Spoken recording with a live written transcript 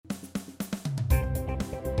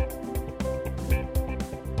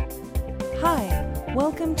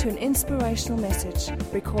Welcome to an inspirational message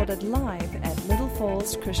recorded live at Little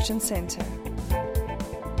Falls Christian Center.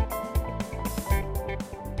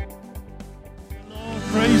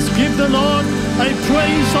 Praise, give the Lord a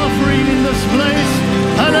praise offering in this place.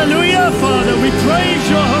 Hallelujah, Father, we praise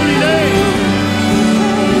your holy name.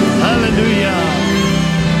 Hallelujah.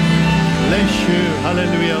 Bless you.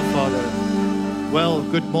 Hallelujah, Father. Well,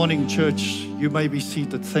 good morning, church. You may be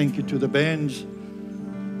seated. Thank you to the band.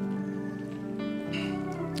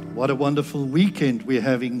 What a wonderful weekend we're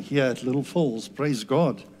having here at Little Falls. Praise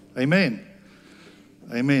God. Amen.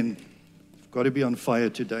 Amen. You've got to be on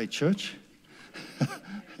fire today, church.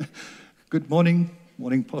 Good morning.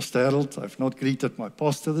 Morning, Pastor Harold. I've not greeted my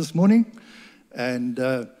pastor this morning. And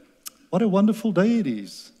what a wonderful day it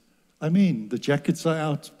is. I mean, the jackets are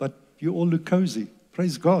out, but you all look cozy.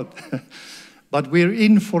 Praise God. But we're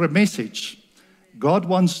in for a message. God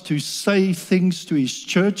wants to say things to his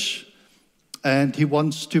church, and he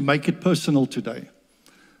wants to make it personal today.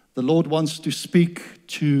 The Lord wants to speak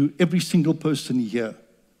to every single person here.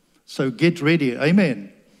 So get ready.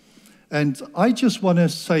 Amen. And I just want to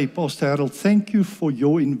say, Pastor Harold, thank you for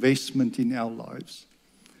your investment in our lives.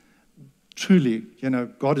 Truly,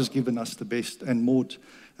 God has given us the best and more.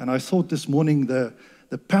 And I thought this morning the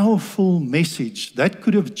powerful message, that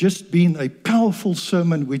could have just been a powerful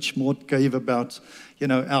sermon which Mort gave about,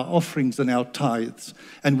 our offerings and our tithes.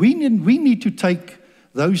 And we need to take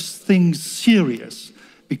those things serious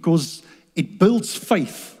because it builds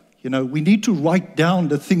faith. We need to write down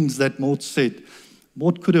the things that Mort said.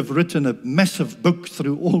 Mort could have written a massive book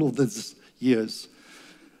through all of these years.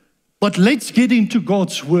 But let's get into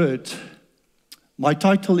God's word. My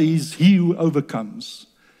title is He Who Overcomes.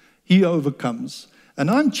 He Who Overcomes. And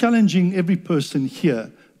I'm challenging every person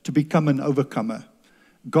here to become an overcomer.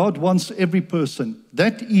 God wants every person.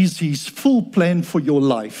 That is his full plan for your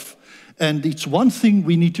life. And it's one thing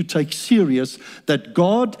we need to take serious, that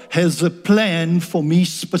God has a plan for me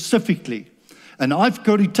specifically. And I've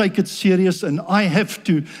got to take it serious, and I have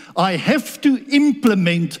to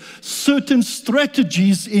implement certain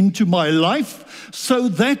strategies into my life so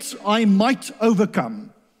that I might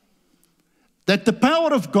overcome. That the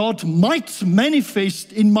power of God might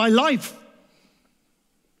manifest in my life.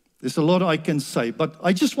 There's a lot I can say, but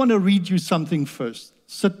I just want to read you something first.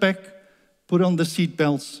 Sit back, put on the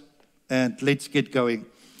seatbelts, and let's get going.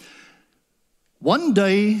 One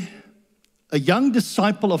day, a young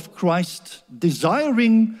disciple of Christ,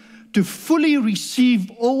 desiring to fully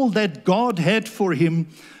receive all that God had for him,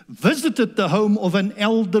 visited the home of an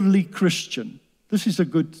elderly Christian. This is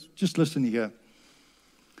just listen here.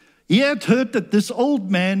 He had heard that this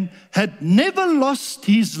old man had never lost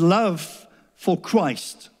his love for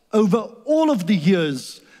Christ over all of the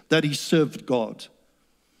years that he served God.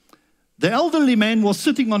 The elderly man was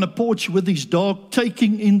sitting on a porch with his dog,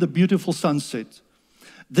 taking in the beautiful sunset.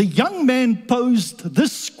 The young man posed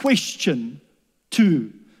this question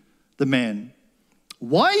to the man.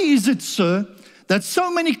 Why is it, sir, that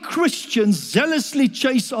so many Christians zealously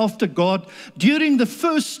chase after God during the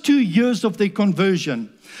first 2 years of their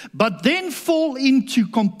conversion, but then fall into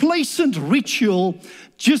complacent ritual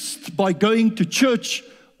just by going to church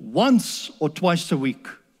once or twice a week?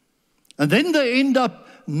 And then they end up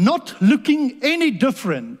not looking any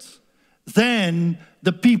different than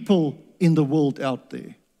the people in the world out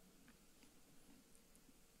there.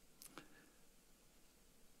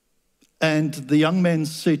 And the young man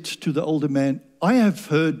said to the older man, I have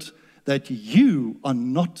heard that you are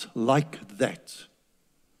not like that.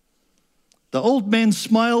 The old man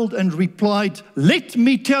smiled and replied, let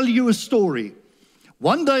me tell you a story.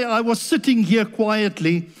 One day I was sitting here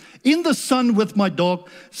quietly in the sun with my dog.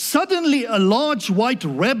 Suddenly a large white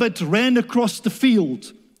rabbit ran across the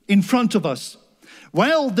field in front of us.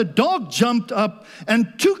 Well, the dog jumped up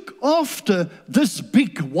and took after this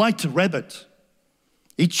big white rabbit.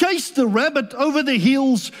 He chased the rabbit over the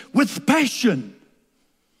hills with passion.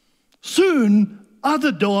 Soon,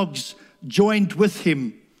 other dogs joined with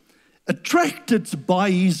him, attracted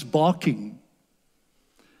by his barking.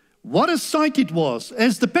 What a sight it was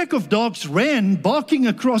as the pack of dogs ran barking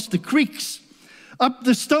across the creeks, up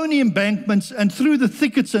the stony embankments and through the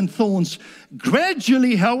thickets and thorns.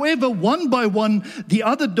 Gradually, however, one by one, the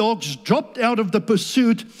other dogs dropped out of the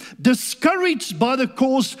pursuit, discouraged by the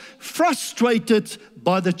course, frustrated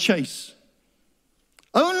by the chase.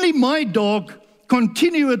 Only my dog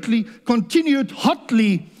continued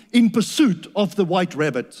hotly in pursuit of the white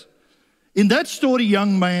rabbit. In that story,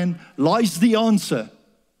 young man, lies the answer.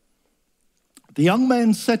 The young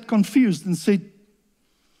man sat confused and said,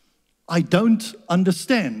 I don't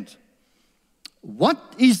understand.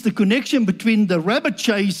 What is the connection between the rabbit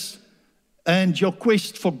chase and your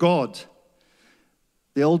quest for God.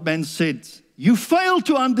 The old man said, you fail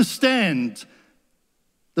to understand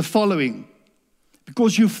the following,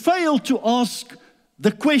 because you fail to ask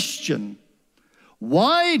the question,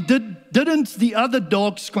 why didn't the other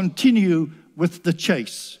dogs continue with the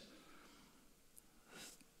chase?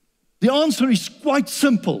 The answer is quite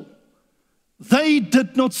simple. They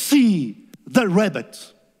did not see the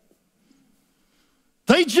rabbit.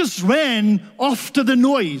 They just ran after the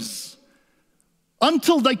noise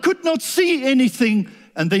until they could not see anything,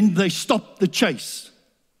 and then they stopped the chase.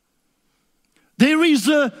 There is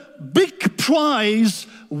a big prize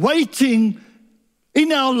waiting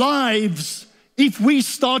in our lives if we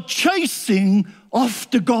start chasing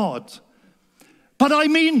after God. But I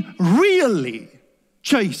mean really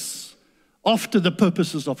chase after the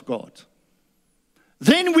purposes of God.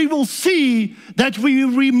 Then we will see that we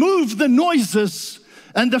remove the noises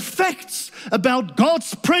and the facts about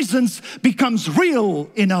God's presence becomes real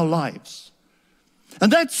in our lives.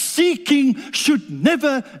 And that seeking should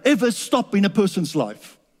never, ever stop in a person's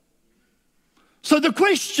life. So the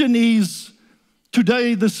question is,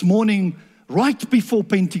 today, this morning, right before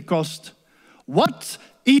Pentecost, what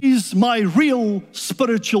is my real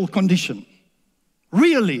spiritual condition?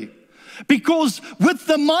 Really? Because with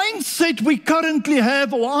the mindset we currently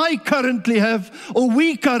have, or I currently have, or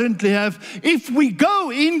we currently have, if we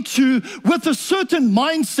go into, with a certain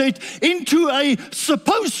mindset, into a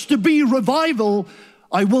supposed to be revival,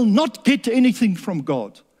 I will not get anything from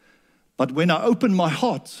God. But when I open my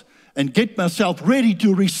heart and get myself ready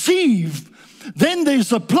to receive, then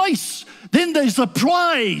there's a place, then there's a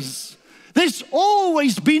prize. There's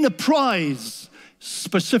always been a prize,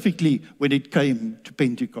 specifically when it came to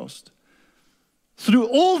Pentecost. Through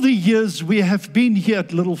all the years we have been here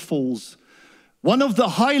at Little Falls, one of the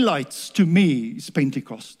highlights to me is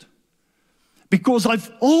Pentecost. Because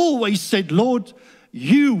I've always said, Lord,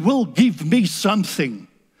 you will give me something.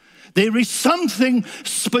 There is something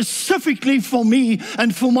specifically for me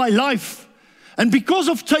and for my life. And because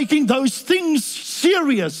of taking those things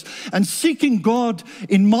serious and seeking God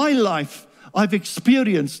in my life, I've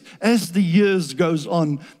experienced, as the years goes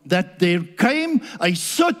on, that there came a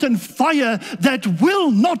certain fire that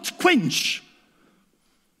will not quench.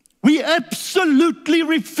 We absolutely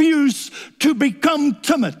refuse to become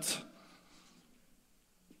timid.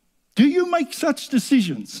 Do you make such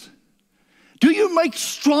decisions? Do you make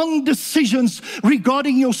strong decisions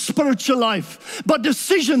regarding your spiritual life, but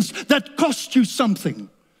decisions that cost you something?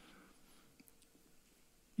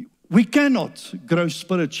 We cannot grow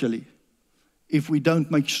spiritually if we don't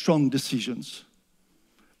make strong decisions.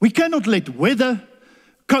 We cannot let weather,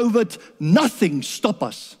 COVID, nothing stop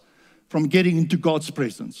us from getting into God's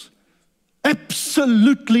presence.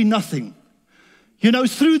 Absolutely nothing. You know,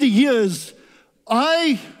 through the years,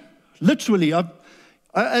 as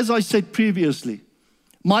I said previously,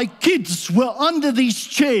 my kids were under these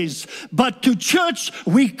chairs, but to church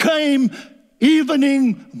we came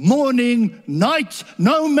evening, morning, night,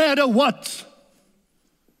 no matter what.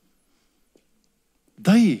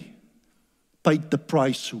 They paid the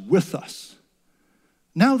price with us.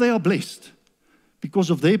 Now they are blessed because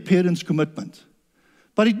of their parents' commitment.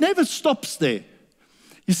 But it never stops there.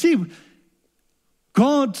 You see,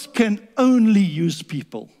 God can only use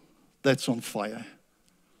people that's on fire.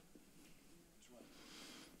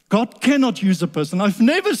 God cannot use a person. I've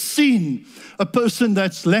never seen a person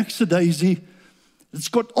that's lackadaisy. It's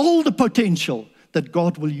got all the potential that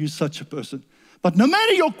God will use such a person. But no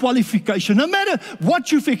matter your qualification, no matter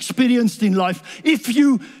what you've experienced in life, if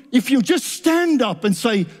you just stand up and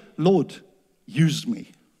say, Lord, use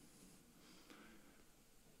me.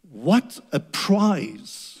 What a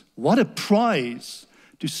prize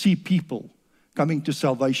to see people coming to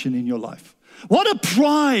salvation in your life. What a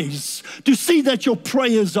prize to see that your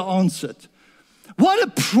prayers are answered. What a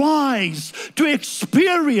prize to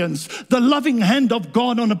experience the loving hand of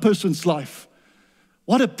God on a person's life.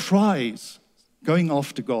 What a prize going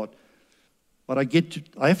after God. But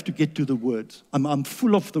I have to get to the Word. I'm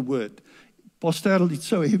full of the Word. Pastor Harold, it's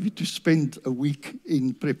so heavy to spend a week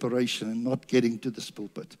in preparation and not getting to this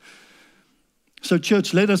pulpit. So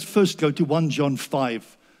church, let us first go to 1 John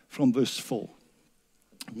 5 from verse 4.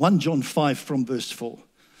 1 John 5 from verse 4.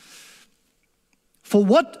 For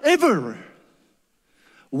whatever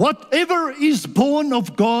is born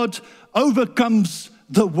of God overcomes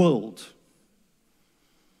the world.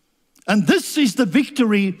 And this is the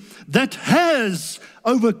victory that has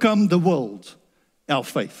overcome the world, our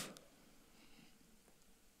faith.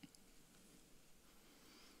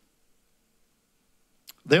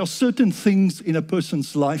 There are certain things in a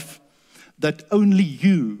person's life that only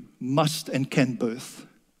you must and can birth.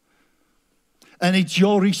 And it's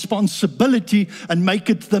your responsibility, and make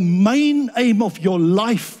it the main aim of your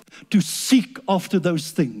life to seek after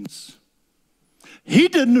those things.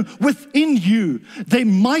 Hidden within you, there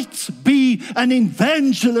might be an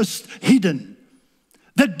evangelist hidden.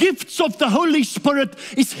 The gifts of the Holy Spirit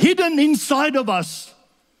is hidden inside of us.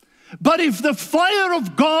 But if the fire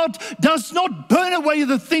of God does not burn away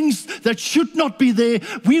the things that should not be there,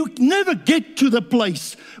 we never get to the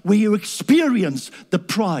place where you experience the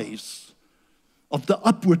prize of the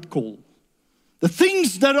upward call. The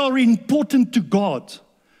things that are important to God,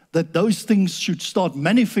 that those things should start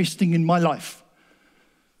manifesting in my life.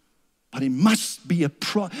 But it must be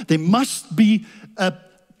there must be a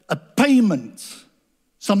payment,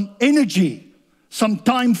 some energy, some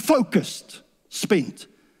time focused, spent.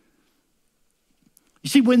 You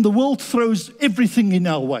see, when the world throws everything in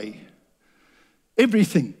our way,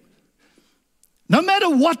 everything, no matter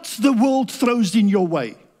what the world throws in your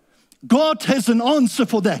way, God has an answer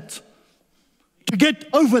for that, to get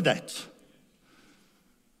over that.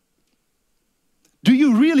 Do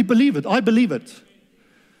you really believe it? I believe it.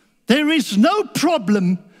 There is no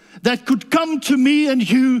problem that could come to me and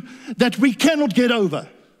you that we cannot get over.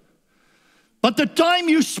 But the time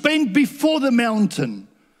you spend before the mountain,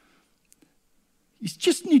 you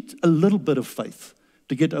just need a little bit of faith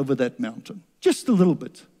to get over that mountain. Just a little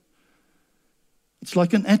bit. It's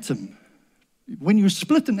like an atom. When you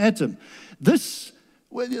split an atom, the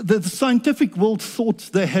scientific world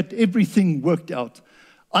thought they had everything worked out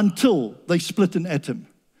until they split an atom.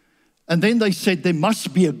 And then they said there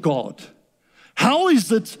must be a God. How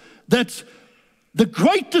is it that the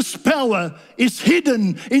greatest power is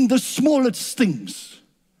hidden in the smallest things?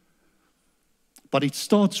 But it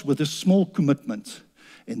starts with a small commitment,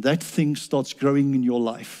 and that thing starts growing in your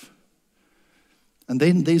life. And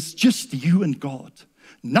then there's just you and God.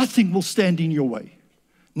 Nothing will stand in your way.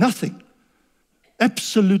 Nothing.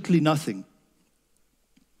 Absolutely nothing.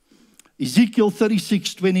 Ezekiel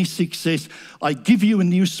 36:26 says, I give you a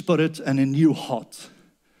new spirit and a new heart.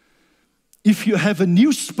 If you have a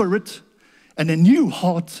new spirit and a new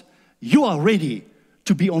heart, you are ready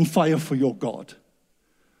to be on fire for your God.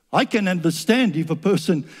 I can understand if a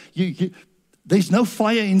person, there's no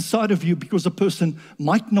fire inside of you because a person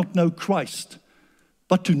might not know Christ.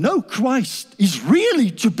 But to know Christ is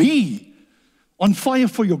really to be on fire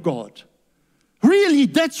for your God. Really,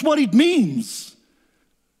 that's what it means.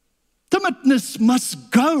 Timidness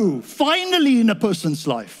must go finally in a person's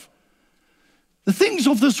life. The things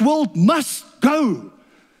of this world must go.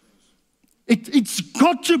 It's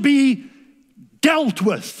got to be dealt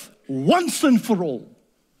with once and for all.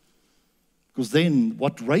 Because then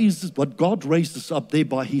what God raises up there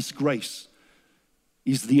by His grace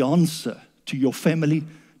is the answer to your family,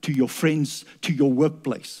 to your friends, to your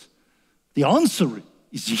workplace. The answer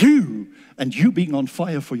is you, and you being on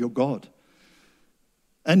fire for your God.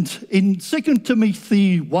 And in 2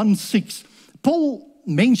 Timothy 1:6, Paul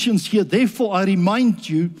mentions here, therefore I remind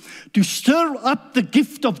you to stir up the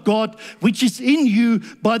gift of God which is in you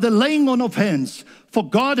by the laying on of hands. For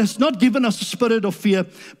God has not given us a spirit of fear,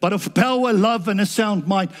 but of power, love, and a sound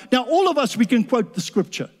mind. Now, all of us, we can quote the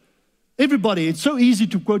scripture. Everybody, it's so easy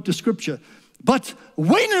to quote the scripture. But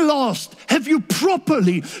when last have you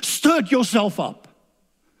properly stirred yourself up?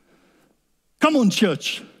 Come on,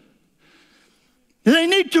 church. There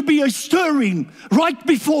need to be a stirring right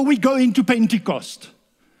before we go into Pentecost.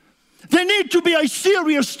 There need to be a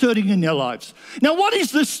serious stirring in your lives. Now, what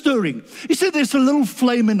is this stirring? He said there's a little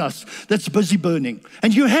flame in us that's busy burning.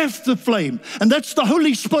 And you have the flame. And that's the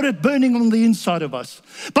Holy Spirit burning on the inside of us.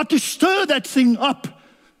 But to stir that thing up,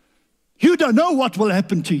 you don't know what will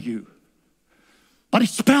happen to you. But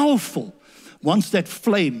it's powerful once that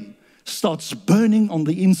flame starts burning on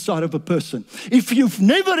the inside of a person. If you've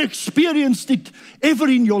never experienced it ever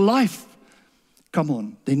in your life, come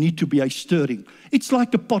on, there need to be a stirring. It's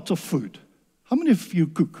like a pot of food. How many of you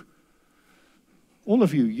cook? All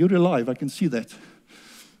of you, you're alive, I can see that.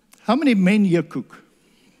 How many men here cook?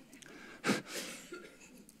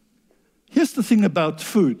 Here's the thing about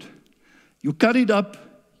food. You cut it up,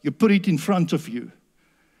 you put it in front of you.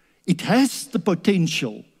 It has the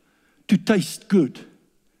potential to taste good,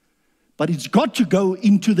 but it's got to go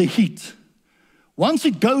into the heat. Once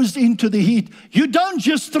it goes into the heat, you don't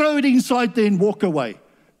just throw it inside there and walk away.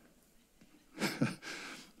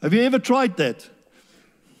 Have you ever tried that? It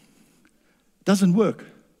doesn't work.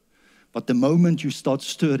 But the moment you start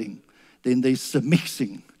stirring, then there's the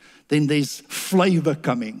mixing. Then there's flavor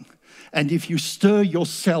coming. And if you stir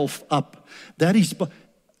yourself up, that is,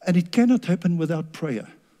 and it cannot happen without prayer.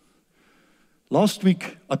 Last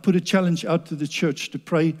week, I put a challenge out to the church to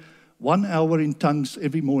pray 1 hour in tongues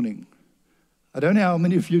every morning. I don't know how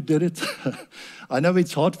many of you did it. I know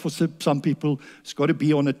it's hard for some people. It's got to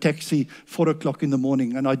be on a taxi 4 o'clock in the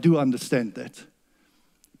morning, and I do understand that.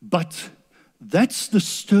 But that's the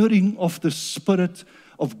stirring of the Spirit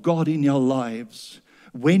of God in our lives.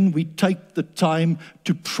 When we take the time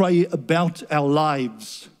to pray about our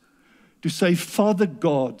lives, to say, Father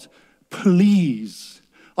God, please,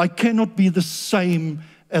 I cannot be the same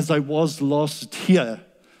as I was last year.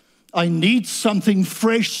 I need something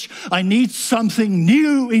fresh. I need something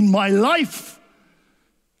new in my life.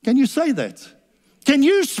 Can you say that? Can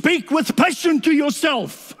you speak with passion to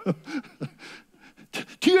yourself?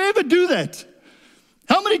 Do you ever do that?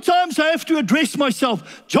 How many times I have to address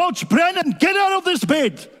myself? George Brennan, get out of this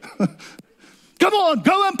bed. Come on,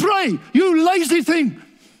 go and pray, you lazy thing.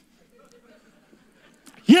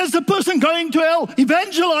 Here's the person going to hell.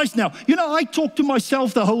 Evangelize now. You know, I talk to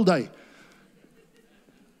myself the whole day.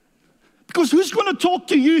 Because who's going to talk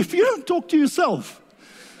to you if you don't talk to yourself?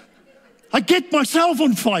 I get myself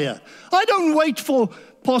on fire. I don't wait for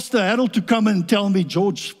Pastor Harold to come and tell me,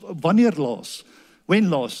 George, wanneer laas? When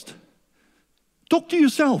last? Talk to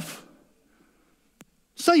yourself.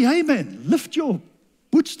 Say, hey man, lift your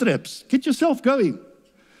bootstraps. Get yourself going.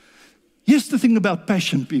 Here's the thing about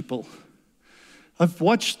passion, people. I've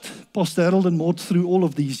watched Pastor Harold and Maud through all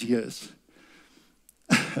of these years.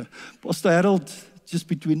 Pastor Harold, just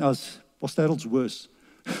between us, Pastor Harold's worse.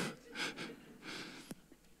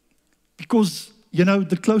 Because, you know,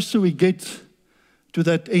 the closer we get to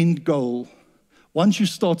that end goal, once you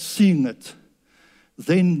start seeing it,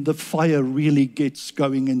 then the fire really gets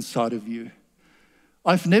going inside of you.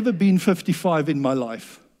 I've never been 55 in my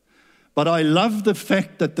life, but I love the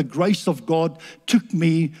fact that the grace of God took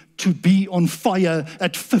me to be on fire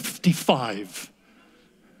at 55.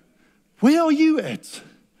 Where are you at?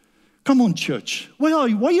 Come on, church. Where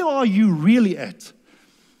are you really at?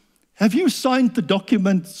 Have you signed the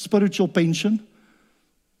document, spiritual pension?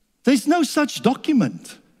 There's no such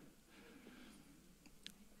document.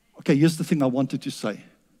 Okay, here's the thing I wanted to say.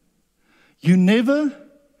 You never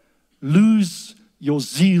lose your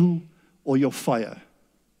zeal or your fire.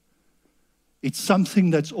 It's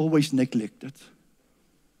something that's always neglected.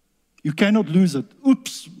 You cannot lose it.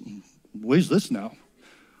 Oops, where's this now?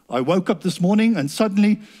 I woke up this morning and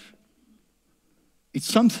suddenly it's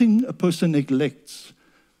something a person neglects.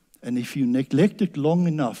 And if you neglect it long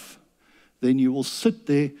enough, then you will sit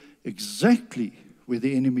there exactly where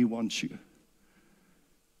the enemy wants you.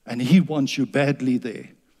 And he wants you badly there.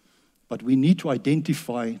 But we need to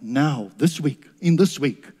identify now, this week, in this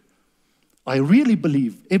week. I really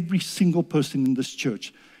believe every single person in this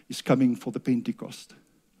church is coming for the Pentecost.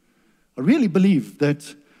 I really believe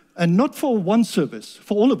that, and not for one service,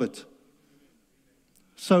 for all of it.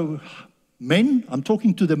 So, men, I'm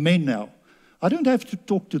talking to the men now. I don't have to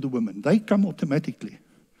talk to the women. They come automatically.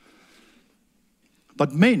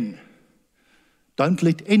 But men, don't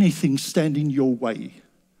let anything stand in your way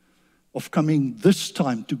of coming this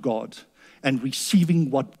time to God and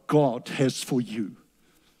receiving what God has for you.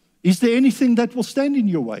 Is there anything that will stand in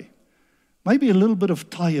your way? Maybe a little bit of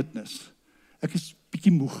tiredness. Ek is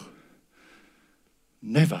bietjie moeg.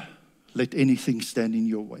 Never let anything stand in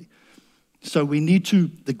your way. So we need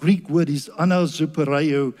to, the Greek word is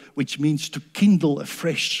anazupereo, which means to kindle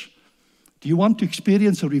afresh. Do you want to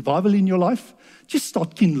experience a revival in your life? Just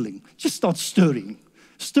start kindling. Just start stirring.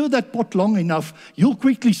 Stir that pot long enough, you'll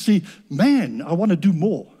quickly see, man, I want to do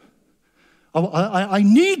more. I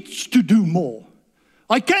need to do more.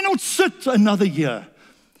 I cannot sit another year.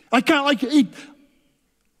 I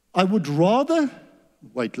would rather,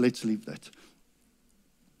 wait, let's leave that.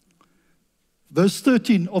 Verse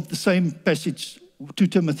 13 of the same passage, 2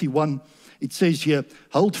 Timothy 1, it says here,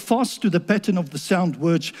 hold fast to the pattern of the sound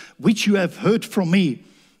words which you have heard from me,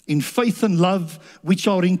 in faith and love which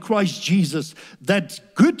are in Christ Jesus. That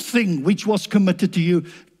good thing which was committed to you,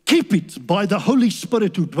 keep it by the Holy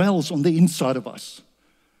Spirit who dwells on the inside of us.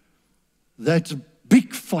 That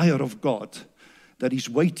big fire of God that is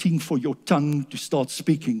waiting for your tongue to start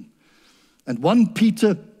speaking. And 1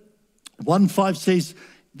 Peter 1:5 says,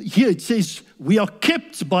 here it says, we are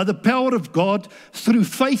kept by the power of God through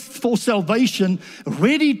faith for salvation,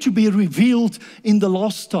 ready to be revealed in the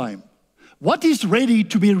last time. What is ready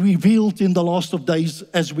to be revealed in the last of days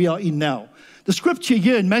as we are in now? The scripture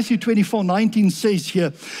here in Matthew 24:19 says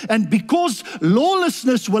here, and because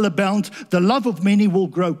lawlessness will abound, the love of many will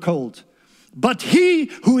grow cold. But he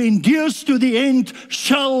who endures to the end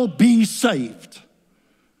shall be saved.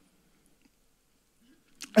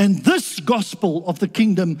 And this gospel of the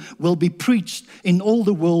kingdom will be preached in all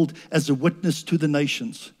the world as a witness to the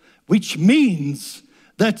nations, which means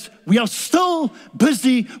that we are still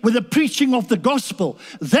busy with the preaching of the gospel.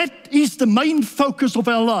 That is the main focus of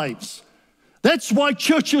our lives. That's why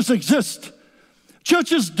churches exist.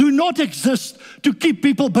 Churches do not exist to keep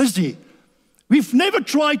people busy. We've never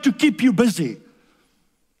tried to keep you busy.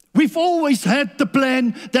 We've always had the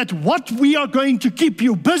plan that what we are going to keep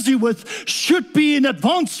you busy with should be in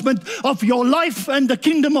advancement of your life and the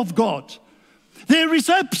kingdom of God. There is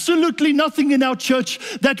absolutely nothing in our church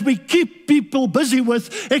that we keep people busy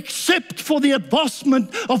with except for the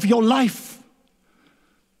advancement of your life.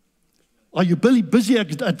 Are you busy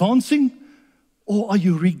advancing, or are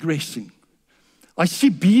you regressing? I see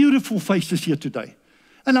beautiful faces here today,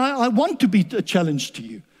 and I want to be a challenge to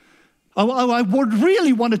you. I would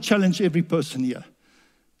really want to challenge every person here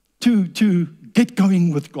to get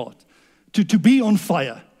going with God, to be on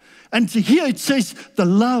fire. And here it says, the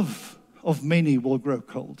love of many will grow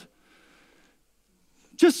cold.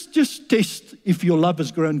 Just test if your love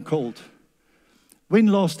has grown cold. When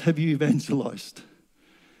last have you evangelized?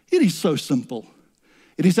 It is so simple.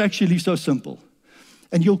 It is actually so simple.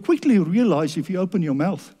 And you'll quickly realize if you open your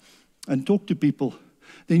mouth and talk to people,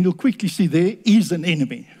 then you'll quickly see there is an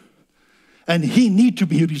enemy. And he needs to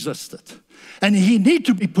be resisted. And he needs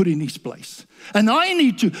to be put in his place. And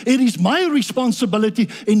it is my responsibility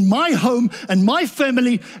in my home and my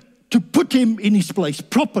family to put him in his place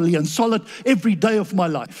properly and solid every day of my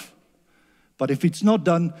life. But if it's not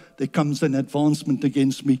done, there comes an advancement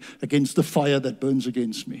against me, against the fire that burns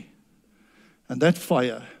against me. And that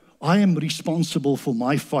fire, I am responsible for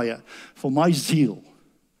my fire, for my zeal.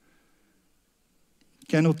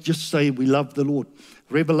 Cannot just say we love the Lord.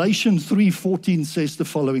 Revelation 3:14 says the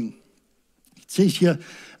following. It says here,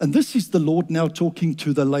 and this is the Lord now talking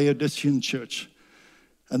to the Laodicean church.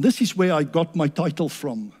 And this is where I got my title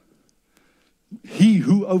from. He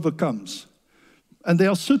who overcomes. And there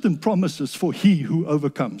are certain promises for he who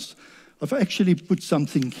overcomes. I've actually put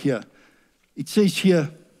something here. It says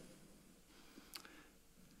here,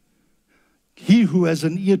 he who has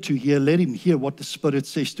an ear to hear, let him hear what the Spirit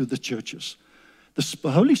says to the churches.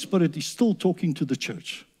 The Holy Spirit is still talking to the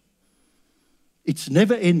church. It's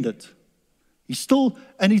never ended.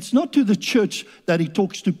 And it's not to the church that he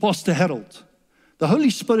talks to Pastor Harold. The Holy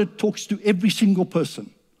Spirit talks to every single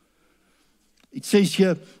person. It says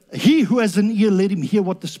here, he who has an ear, let him hear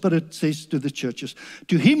what the Spirit says to the churches.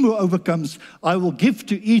 To him who overcomes, I will give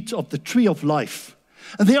to eat of the tree of life.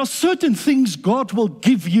 And there are certain things God will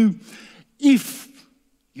give you if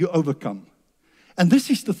you overcome. And this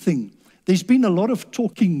is the thing. There's been a lot of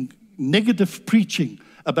talking, negative preaching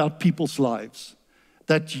about people's lives,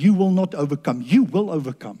 that you will not overcome. You will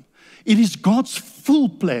overcome. It is God's full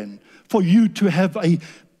plan for you to have a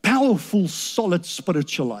powerful, solid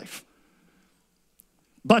spiritual life.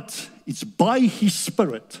 But it's by His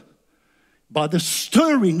Spirit, by the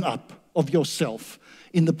stirring up of yourself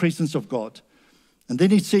in the presence of God. And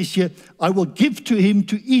then it says here, I will give to him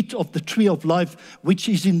to eat of the tree of life, which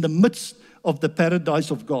is in the midst of the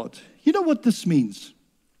paradise of God. You know what this means?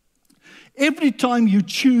 Every time you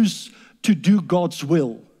choose to do God's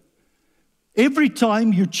will, every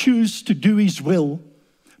time you choose to do His will,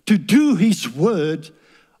 to do His word,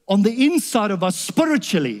 on the inside of us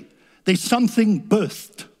spiritually, there's something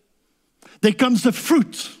birthed. There comes a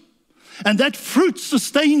fruit, and that fruit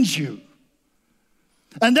sustains you.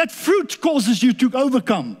 And that fruit causes you to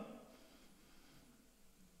overcome.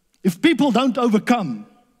 If people don't overcome,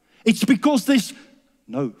 it's because there's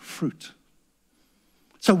no fruit.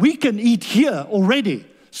 So we can eat here already,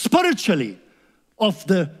 spiritually, of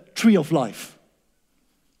the tree of life.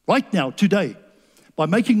 Right now, today, by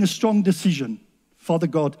making a strong decision, Father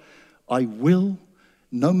God, I will,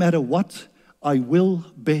 no matter what, I will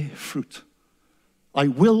bear fruit. I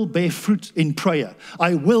will bear fruit in prayer.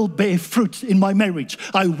 I will bear fruit in my marriage.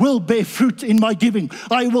 I will bear fruit in my giving.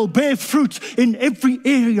 I will bear fruit in every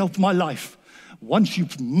area of my life. Once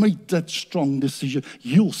you've made that strong decision,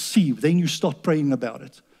 you'll see. Then you start praying about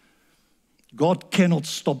it. God cannot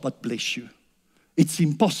stop but bless you. It's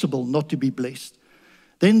impossible not to be blessed.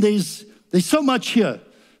 Then there's so much here.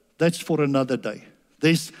 That's for another day.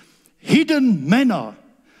 There's hidden manna.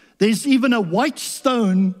 There's even a white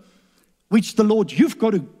stone, which the Lord, you've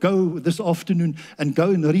got to go this afternoon and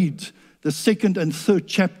go and read the 2nd and 3rd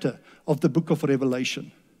chapter of the book of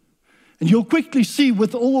Revelation. And you'll quickly see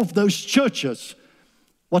with all of those churches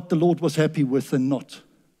what the Lord was happy with and not.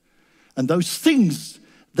 And those things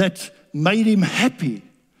that made Him happy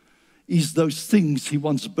is those things He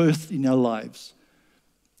wants birthed in our lives.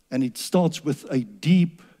 And it starts with a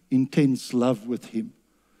deep, intense love with Him.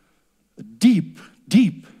 A deep,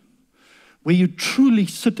 where you truly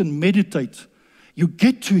sit and meditate. You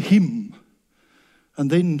get to Him. And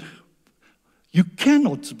then you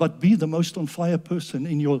cannot but be the most on fire person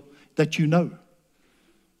that you know.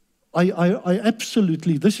 I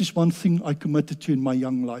absolutely, this is one thing I committed to in my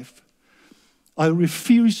young life. I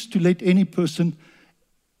refuse to let any person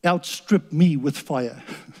outstrip me with fire.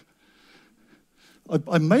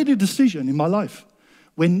 I made a decision in my life.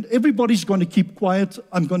 When everybody's going to keep quiet,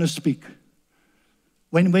 I'm going to speak.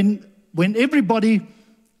 When everybody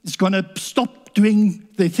is going to stop doing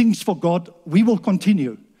their things for God, we will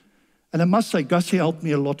continue. And I must say, Gussie helped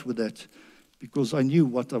me a lot with that, because I knew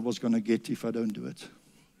what I was going to get if I don't do it.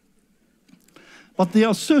 But there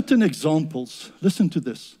are certain examples. Listen to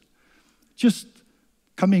this. Just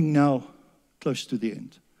coming now close to the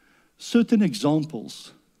end. Certain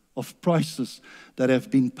examples of prices that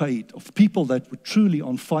have been paid, of people that were truly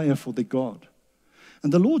on fire for their God.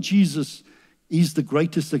 And the Lord Jesus is the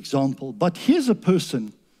greatest example. But here's a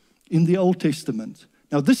person in the Old Testament.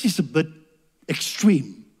 Now, this is a bit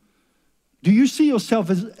extreme. Do you see yourself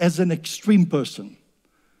as an extreme person?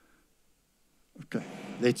 Okay,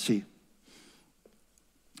 let's see.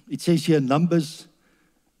 It says here, Numbers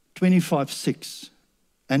 25:6.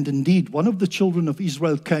 And indeed, one of the children of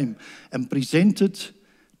Israel came and presented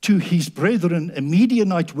to his brethren a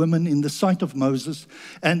Midianite woman in the sight of Moses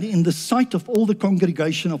and in the sight of all the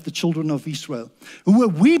congregation of the children of Israel, who were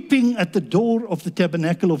weeping at the door of the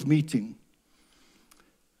tabernacle of meeting.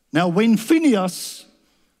 Now, when Phinehas,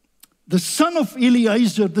 the son of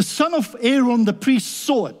Eleazar, the son of Aaron, the priest,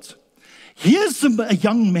 saw it, here's a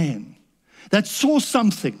young man that saw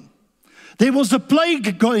something. There was a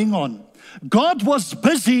plague going on. God was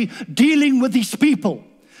busy dealing with his people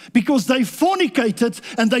because they fornicated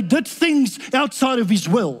and they did things outside of his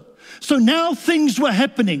will. So now things were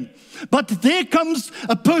happening. But there comes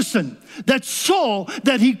a person that saw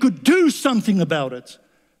that he could do something about it.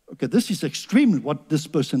 Okay, this is extreme what this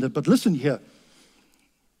person did, but listen here.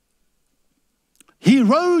 He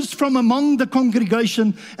rose from among the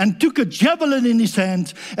congregation and took a javelin in his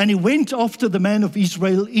hand, and he went after the man of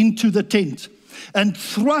Israel into the tent and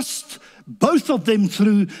thrust both of them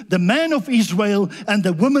through, the man of Israel and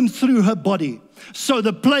the woman through her body. So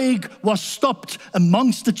the plague was stopped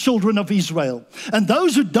amongst the children of Israel. And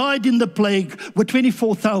those who died in the plague were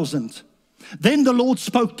 24,000. Then the Lord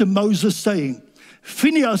spoke to Moses, saying,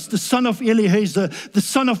 Phinehas, the son of Eleazar, the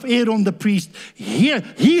son of Aaron the priest,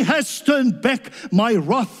 he has turned back my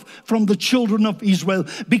wrath from the children of Israel,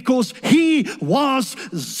 because he was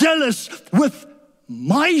zealous with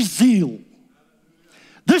my zeal.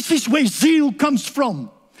 This is where zeal comes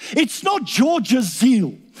from. It's not George's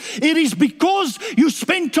zeal. It is because you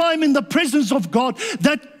spend time in the presence of God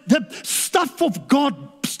that the stuff of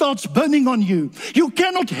God starts burning on you. You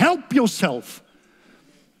cannot help yourself.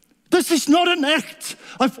 This is not an act.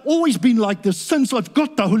 I've always been like this since I've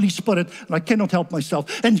got the Holy Spirit, and I cannot help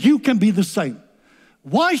myself. And you can be the same.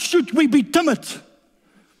 Why should we be timid?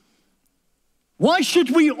 Why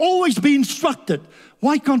should we always be instructed?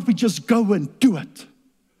 Why can't we just go and do it?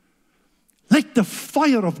 Let the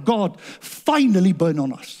fire of God finally burn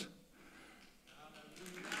on us.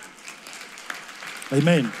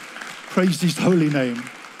 Amen. Praise his holy name.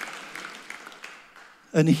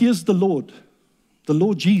 And here's the Lord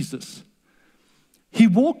Jesus. He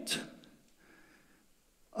walked,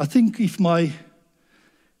 I think if my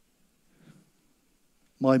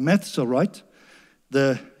maths are right,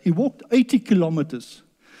 he walked 80 kilometers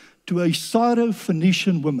to a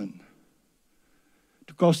Syro-Phoenician woman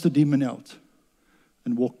to cast the demon out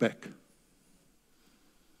and walk back.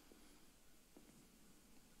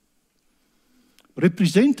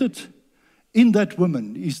 Represented in that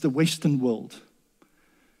woman is the Western world.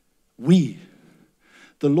 The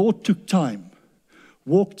Lord took time,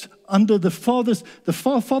 walked under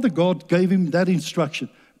Father God gave him that instruction.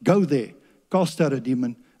 Go there, cast out a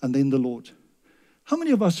demon, and then the Lord. How many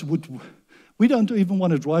of us we don't even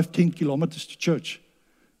want to drive 10 kilometers to church.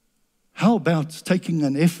 How about taking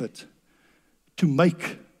an effort to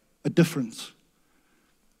make a difference?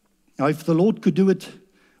 Now, if the Lord could do it,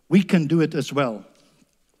 we can do it as well.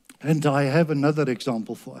 And I have another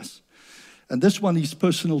example for us. And this one is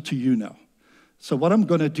personal to you now. So what I'm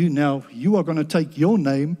going to do now, you are going to take your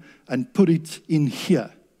name and put it in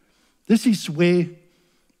here. This is where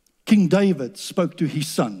King David spoke to his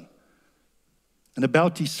son. And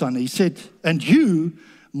about his son, he said, and you,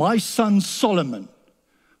 my son Solomon.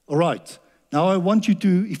 All right, now I want you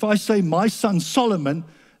to, if I say my son Solomon,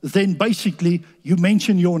 then basically you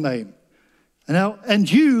mention your name.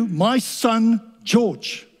 And you, my son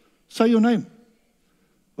George. Say your name.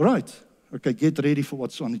 All right, okay, get ready for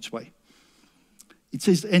what's on its way. It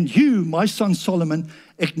says, and you, my son Solomon,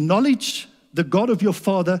 acknowledge the God of your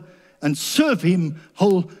father and serve Him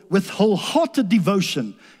with wholehearted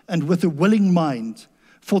devotion and with a willing mind.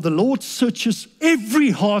 For the Lord searches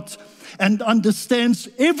every heart and understands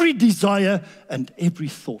every desire and every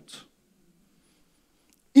thought.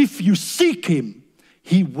 If you seek Him,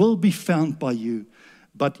 He will be found by you.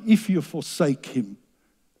 But if you forsake Him,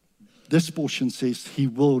 this portion says He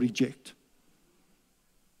will reject.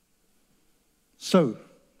 So,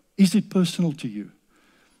 is it personal to you?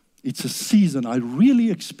 It's a season I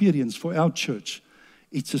really experience for our church.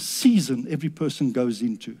 It's a season every person goes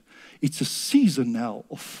into. It's a season now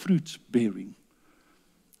of fruit bearing.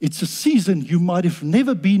 It's a season you might have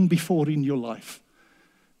never been before in your life.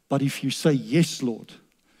 But if you say, yes, Lord,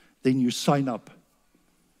 then you sign up.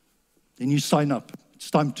 Then you sign up.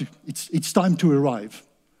 It's time to arrive.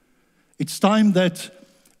 It's time that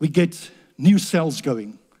we get new cells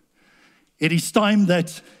going. It is time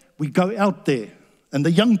that we go out there. And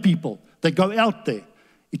the young people, they go out there.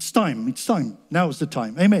 It's time. Now is the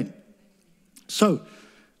time. Amen. So,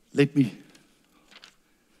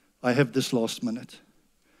 I have this last minute.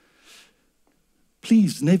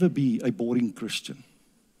 Please never be a boring Christian.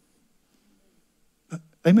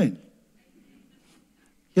 Amen.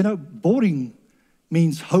 You know, boring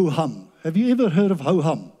means ho-hum. Have you ever heard of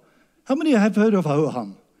ho-hum? How many have heard of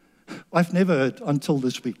ho-hum? I've never heard until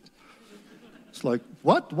this week. It's like,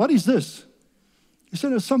 what? What is this? You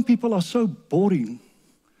said, some people are so boring.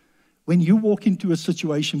 When you walk into a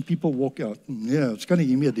situation, people walk out. Yeah, it's going to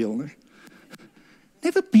give me a deal. No?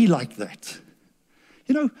 Never be like that.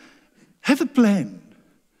 You know, have a plan.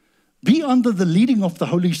 Be under the leading of the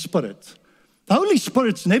Holy Spirit. The Holy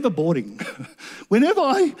Spirit's never boring.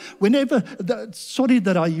 Sorry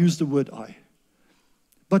that I use the word I.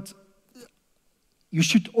 But you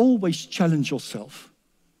should always challenge yourself.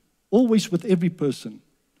 Always with every person.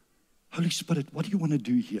 Holy Spirit, what do you want to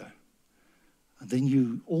do here? And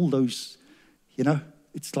then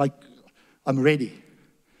it's like, I'm ready.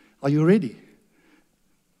 Are you ready?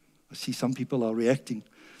 I see some people are reacting.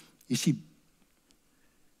 You see,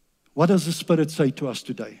 what does the Spirit say to us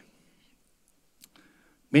today?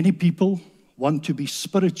 Many people want to be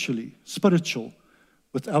spiritual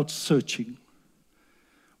without searching.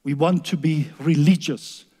 We want to be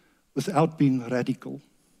religious without being radical.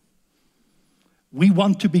 We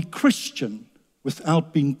want to be Christian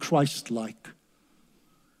without being Christ-like.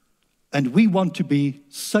 And we want to be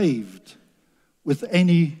saved with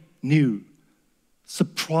any new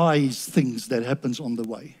surprise things that happens on the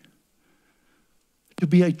way. To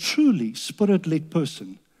be a truly Spirit-led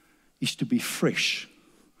person is to be fresh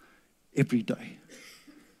every day.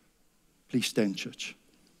 Please stand, church.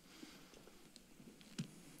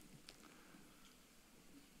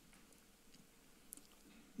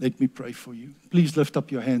 Let me pray for you. Please lift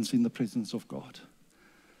up your hands in the presence of God.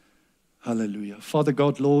 Hallelujah. Father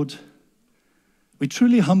God, Lord, we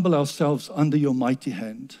truly humble ourselves under your mighty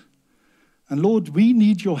hand. And Lord, we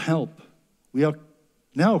need your help. We are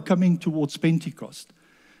now coming towards Pentecost.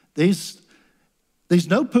 There's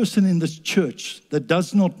no person in this church that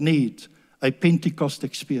does not need a Pentecost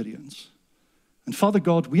experience. And Father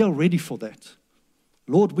God, we are ready for that.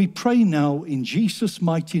 Lord, we pray now in Jesus'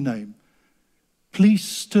 mighty name. Please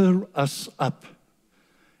stir us up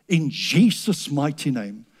in Jesus' mighty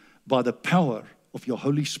name by the power of your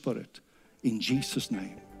Holy Spirit in Jesus'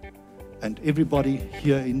 name. And everybody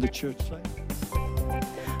here in the church say.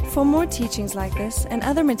 For more teachings like this and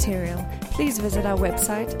other material, please visit our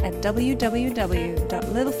website at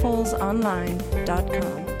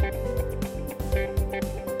www.littlefallsonline.com.